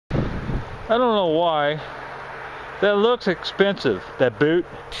I don't know why. That looks expensive, that boot,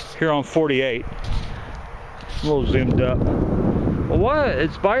 here on 48. A little zoomed up. Well, why?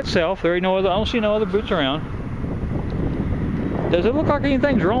 It's by itself. There ain't no other, I don't see no other boots around. Does it look like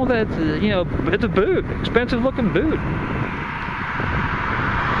anything's wrong with that? You know, it's a boot, expensive looking boot.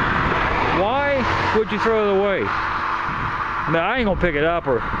 Why would you throw it away? Now, I ain't gonna pick it up,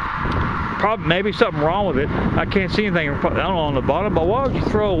 or probably maybe something wrong with it. I can't see anything, I don't know, on the bottom, but why would you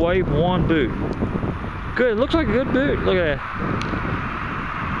throw away one boot? Good, it looks like a good boot. Look at that.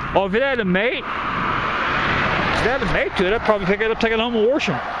 Oh, if it had a mate, to it, I'd probably pick it up, take it home and wash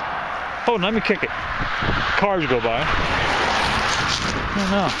them. Hold on, let me kick it. Cars go by. I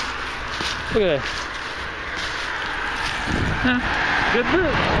don't know. Look at that. Good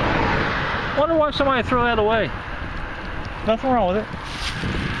boot. Wonder why somebody threw that away. Nothing wrong with it.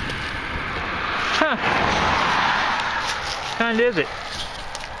 Huh. What kind is it?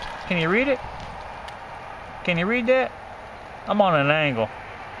 Can you read it? Can you read that? I'm on an angle.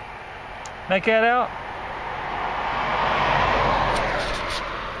 Make that out?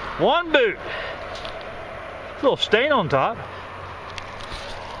 One boot. A little stain on top.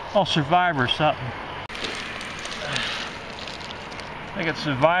 Oh, Survivor something. I think it's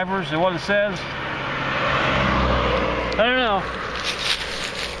Survivors, is what it says. I don't know.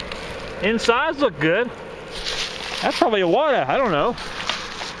 Insides look good. That's probably a water, I don't know.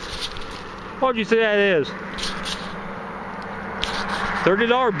 What would you say that is?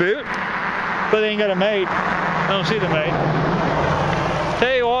 $30 boot, but they ain't got a mate. I don't see the mate.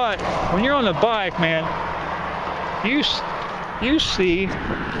 Tell you what, when you're on the bike, man, you see